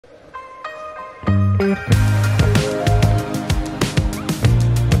Welcome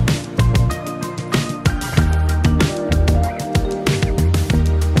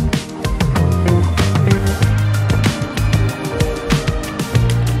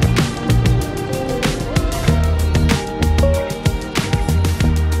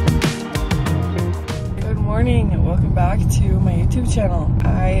back to my YouTube channel.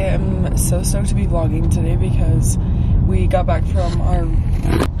 I am so stoked to be vlogging today because we got back from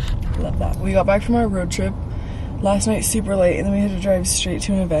our road trip last night super late, and then we had to drive straight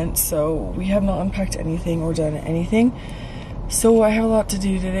to an event, so we have not unpacked anything or done anything. So I have a lot to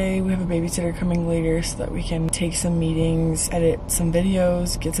do today. We have a babysitter coming later so that we can take some meetings, edit some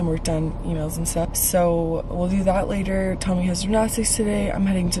videos, get some work done, emails and stuff. So we'll do that later. Tommy has gymnastics today. I'm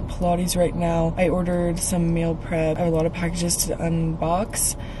heading to Pilates right now. I ordered some meal prep. I have a lot of packages to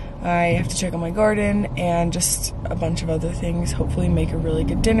unbox. I have to check on my garden and just a bunch of other things. Hopefully make a really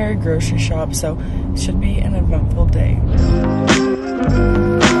good dinner, grocery shop. So it should be an eventful day.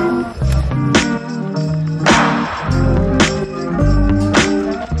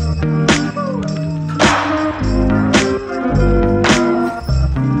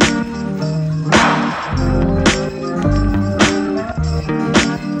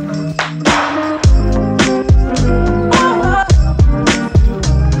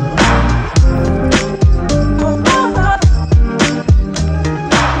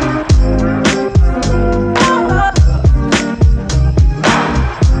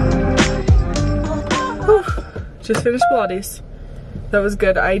 Just finished Pilates. That was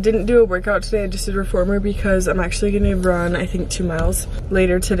good. I didn't do a workout today, I just did reformer because I'm actually gonna run, I think, 2 miles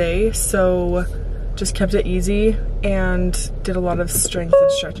later today. So just kept it easy and did a lot of strength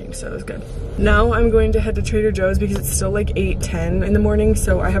and stretching, so it was good. Now I'm going to head to Trader Joe's because it's still like 8:10 in the morning,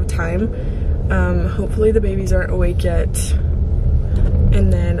 so I have time. Hopefully the babies aren't awake yet.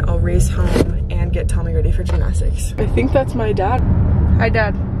 And then I'll race home and get Tommy ready for gymnastics. I think that's my dad. Hi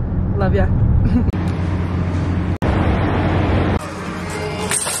Dad, love ya.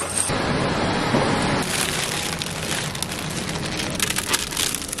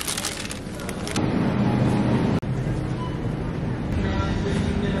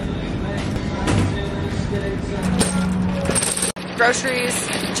 Groceries,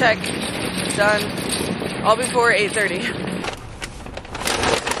 check, done, all before 8:30.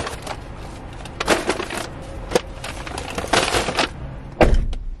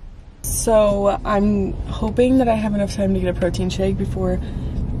 So I'm hoping that I have enough time to get a protein shake before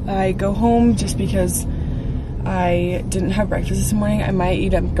I go home, just because I didn't have breakfast this morning. I might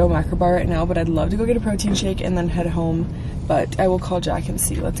eat a Go Macro bar right now, but I'd love to go get a protein shake and then head home. But I will call Jack and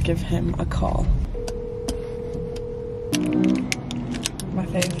see. Let's give him a call. My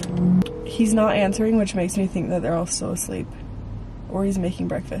fave. He's not answering, which makes me think that they're all still asleep. Or he's making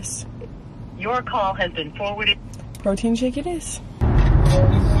breakfast. Your call has been forwarded. Protein shake it is.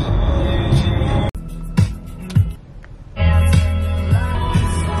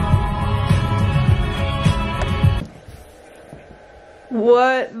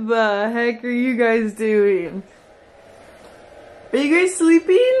 What the heck are you guys doing? Are you guys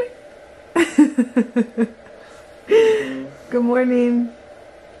sleeping? Good morning.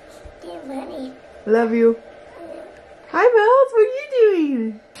 Good morning. Love you. Hi, Bells. What are you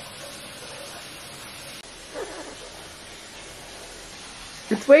doing?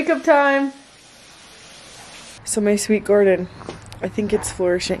 It's wake up time. So my sweet garden, I think it's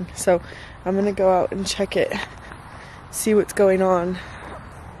flourishing. So I'm gonna go out and check it. See what's going on.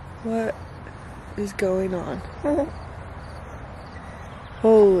 What is going on?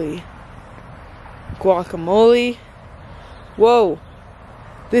 Holy guacamole. Whoa.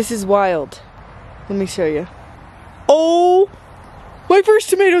 This is wild. Let me show you. Oh, my first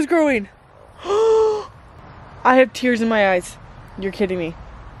tomato's growing. I have tears in my eyes. You're kidding me.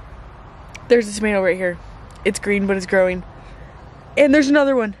 There's a tomato right here. It's green, but it's growing. And there's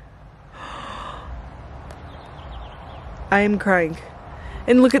another one. I am crying.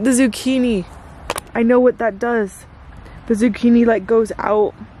 And look at the zucchini. I know what that does. The zucchini like goes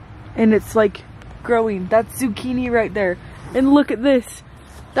out and it's like growing. That's zucchini right there. And look at this.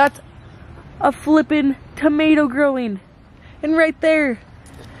 That's a flippin' tomato growing. And right there.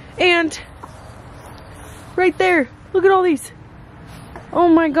 And right there. Look at all these. Oh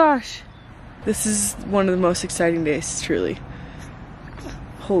my gosh. This is one of the most exciting days, truly.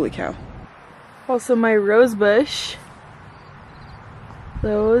 Holy cow. Also my rose bush.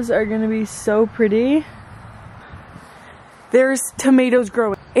 Those are gonna be so pretty. There's tomatoes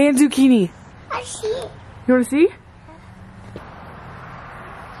growing and zucchini. I see. You wanna see?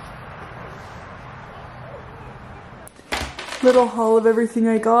 Little haul of everything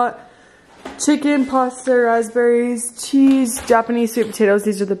I got Chicken, pasta, raspberries, cheese, Japanese sweet potatoes.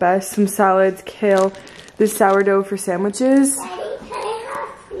 These are the best. Some salads, kale, this sourdough for sandwiches.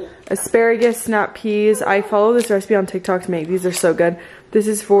 Asparagus, snap peas. I follow this recipe on TikTok to make these. They're so good. This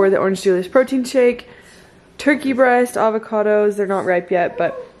is for the Orange Julius protein shake. Turkey breast, avocados. They're not ripe yet,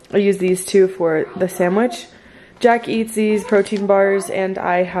 but I use these two for the sandwich. Jack eats these protein bars, and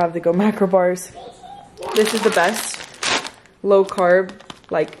I have the Go Macro bars. This is the best low carb,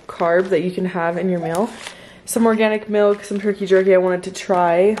 like carb that you can have in your meal. Some organic milk, some turkey jerky I wanted to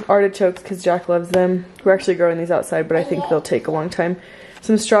try. Artichokes because Jack loves them. We're actually growing these outside, but I think they'll take a long time.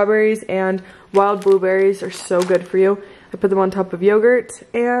 Some strawberries and wild blueberries are so good for you. I put them on top of yogurt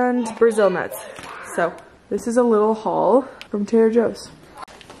and Brazil nuts. So this is a little haul from Trader Joe's.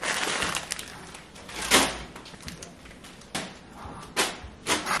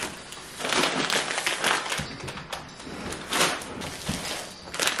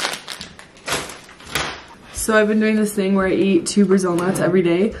 So I've been doing this thing where I eat 2 Brazil nuts every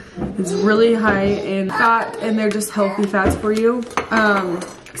day. It's really high in fat and they're just healthy fats for you.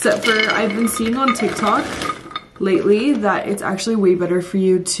 Except for I've been seeing on TikTok lately that it's actually way better for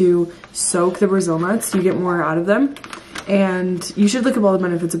you to soak the Brazil nuts. You get more out of them. And you should look up all the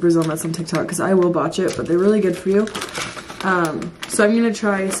benefits of Brazil nuts on TikTok because I will botch it, but they're really good for you. So I'm gonna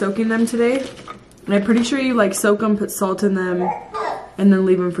try soaking them today. And I'm pretty sure you like soak them, put salt in them, and then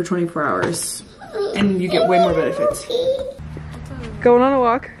leave them for 24 hours. And you get way more benefits. Going on a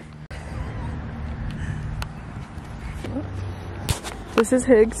walk. This is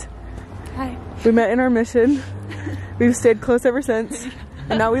Higgs. Hi. We met in our mission. We've stayed close ever since.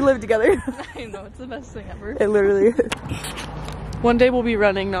 And now we live together. I know, it's the best thing ever. It literally is. One day we'll be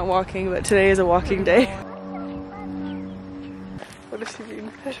running, not walking, but today is a walking day. What is she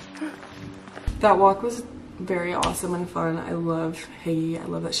being? That walk was very awesome and fun. I love Higgy. I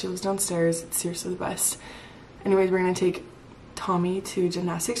love that she lives downstairs. It's seriously the best. Anyways, we're gonna take Tommy to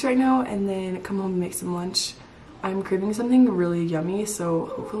gymnastics right now and then come home and make some lunch. I'm craving something really yummy, so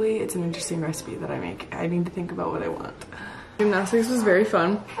hopefully it's an interesting recipe that I make. I need to think about what I want. Gymnastics was very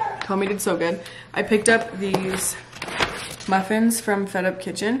fun. Tommy did so good. I picked up these muffins from Fed Up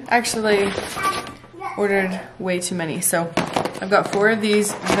Kitchen. Actually ordered way too many, so I've got 4 of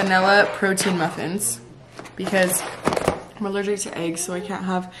these vanilla protein muffins because I'm allergic to eggs, so I can't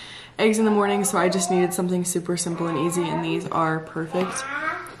have eggs in the morning, so I just needed something super simple and easy, and these are perfect.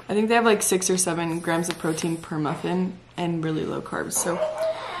 I think they have like 6 or 7 grams of protein per muffin and really low carbs. So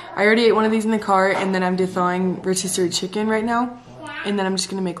I already ate one of these in the car, and then I'm thawing rotisserie chicken right now, and then I'm just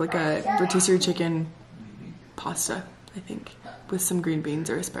gonna make like a rotisserie chicken pasta, I think, with some green beans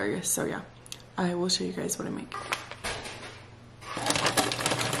or asparagus. So yeah, I will show you guys what I make.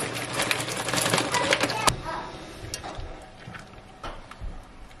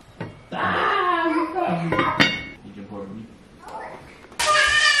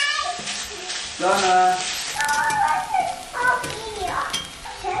 Donna.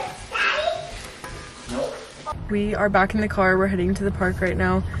 We are back in the car. We're heading to the park right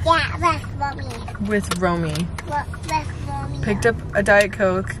now. Yeah, with Mommy. With Romy. With Mommy. Picked up a Diet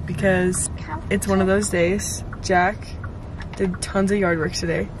Coke because it's one of those days. Jack did tons of yard work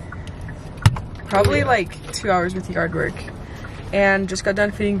today. Probably like 2 hours with yard work. And just got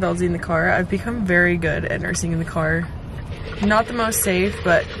done feeding Velzy in the car. I've become very good at nursing in the car. Not the most safe,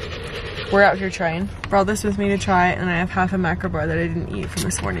 but we're out here trying. Brought this with me to try, and I have half a macro bar that I didn't eat from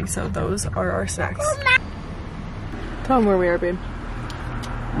this morning, so those are our snacks. Tell them where we are, babe.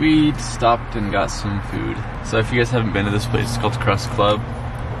 We stopped and got some food. So if you guys haven't been to this place, it's called Crust Club.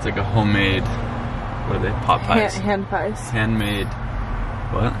 It's like a homemade, what are they, pot pies? Hand pies. Handmade,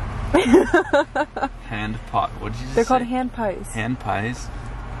 what? Hand pot, what did you say? They're called hand pies. Hand pies?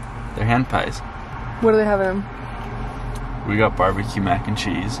 They're hand pies. What do they have in them? We got barbecue mac and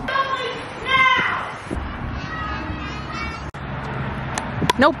cheese.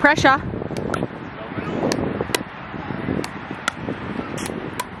 No pressure.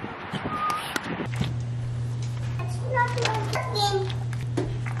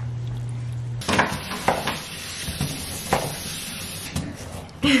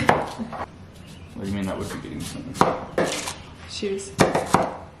 What do you mean that would be getting something? Shoes.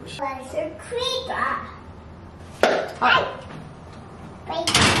 Where's your creaker? Hi.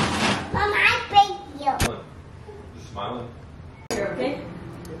 Mom, I baked you. Just smiling. You're okay?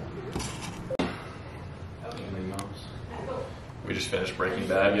 We just finished Breaking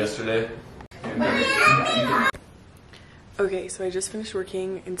Bad yesterday. Okay, so I just finished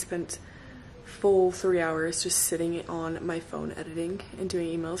working and spent full 3 hours just sitting on my phone editing and doing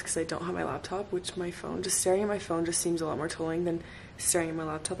emails because I don't have my laptop, which my phone, just staring at my phone just seems a lot more tolling than staring at my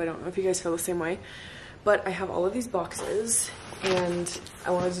laptop. I don't know if you guys feel the same way, but I have all of these boxes and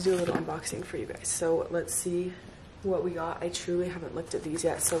I wanted to do a little unboxing for you guys. So let's see what we got. I truly haven't looked at these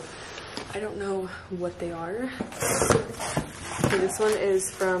yet, so I don't know what they are. Okay, this one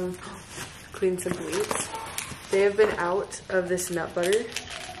is from Clean Simple Eats. They have been out of this nut butter,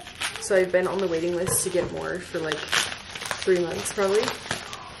 so I've been on the waiting list to get more for like 3 months probably.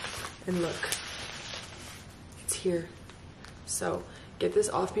 And look, it's here. So get this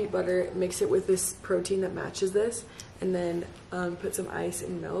offbeat butter, mix it with this protein that matches this, and then put some ice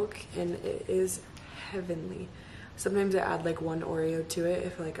and milk, and it is heavenly. Sometimes I add like 1 Oreo to it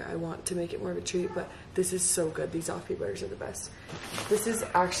if like I want to make it more of a treat, but this is so good. These offbeat butters are the best. This is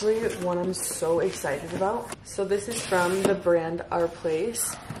actually one I'm so excited about. So this is from the brand Our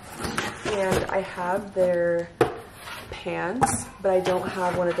Place, and I have their pans, but I don't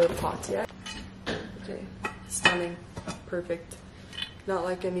have one of their pots yet. Okay, stunning, perfect. Not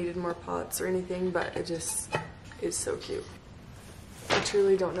like I needed more pots or anything, but it just is so cute. I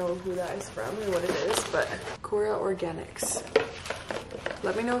truly don't know who that is from or what it is, but Cora Organics.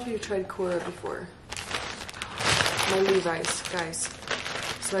 Let me know if you've tried Cora before. My Levi's, guys.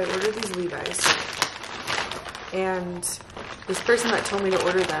 So I ordered these Levi's, and this person that told me to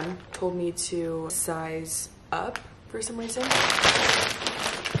order them told me to size up for some reason.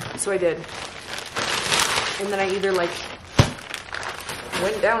 So I did. And then I either like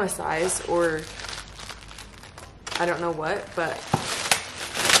went down a size or I don't know what, but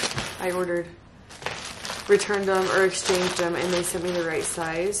I returned them or exchanged them, and they sent me the right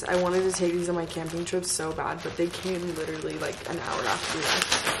size. I wanted to take these on my camping trip so bad, but they came literally like an hour after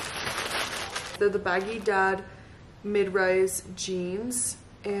that. They're the Baggy Dad mid-rise jeans,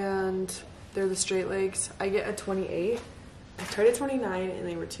 and they're the straight legs. I get a 28. I tried a 29 and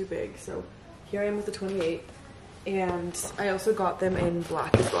they were too big, so here I am with the 28. And I also got them in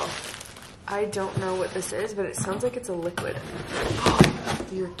black as well. I don't know what this is, but it sounds like it's a liquid.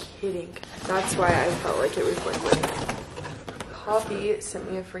 You're kidding. That's why I felt like it was liquid. Poppy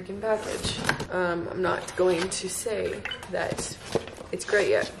sent me a freaking package. I'm not going to say that it's great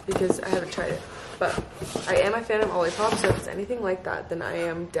yet because I haven't tried it. But I am a fan of Olipop, so if it's anything like that, then I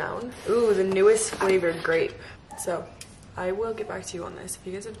am down. Ooh, the newest flavored grape. So I will get back to you on this. If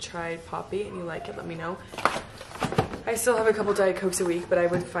you guys have tried Poppy and you like it, let me know. I still have a couple Diet Cokes a week, but I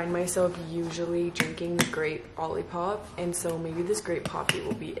would find myself usually drinking the grape Olipop, and so maybe this grape Poppy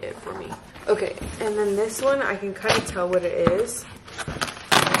will be it for me. Okay, and then this one, I can kind of tell what it is.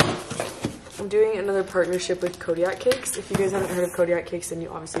 I'm doing another partnership with Kodiak Cakes. If you guys haven't heard of Kodiak Cakes, then you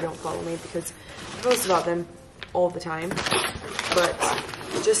obviously don't follow me because I post about them all the time. But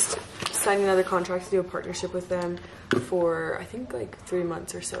just signing another contract to do a partnership with them for, I think, like 3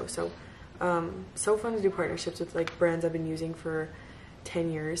 months or so. So fun to do partnerships with like brands I've been using for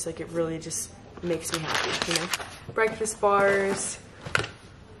 10 years. Like, it really just makes me happy, you know? Breakfast bars.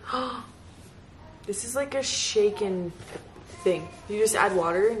 This is like a shaken thing. You just add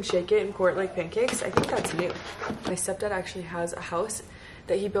water and shake it and pour it like pancakes. I think that's new. My stepdad actually has a house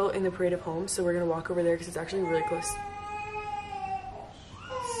that he built in the Parade of Homes, so we're gonna walk over there because it's actually really close.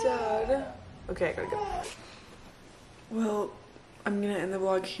 Sad. Okay, I gotta go. Well, I'm gonna end the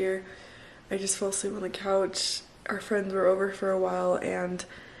vlog here. I just fell asleep on the couch. Our friends were over for a while and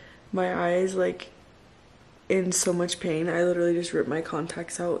my eyes like in so much pain. I literally just ripped my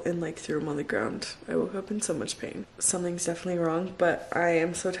contacts out and like threw them on the ground. I woke up in so much pain. Something's definitely wrong, but I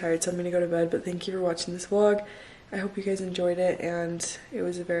am so tired, so I'm gonna go to bed. But thank you for watching this vlog. I hope you guys enjoyed it, and it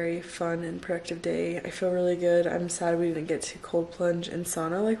was a very fun and productive day. I feel really good. I'm sad we didn't get to cold plunge and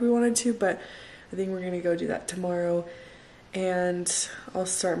sauna like we wanted to, but I think we're gonna go do that tomorrow. And I'll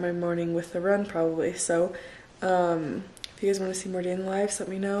start my morning with a run probably. So if you guys want to see more day in the lives, let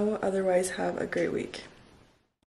me know. Otherwise, have a great week.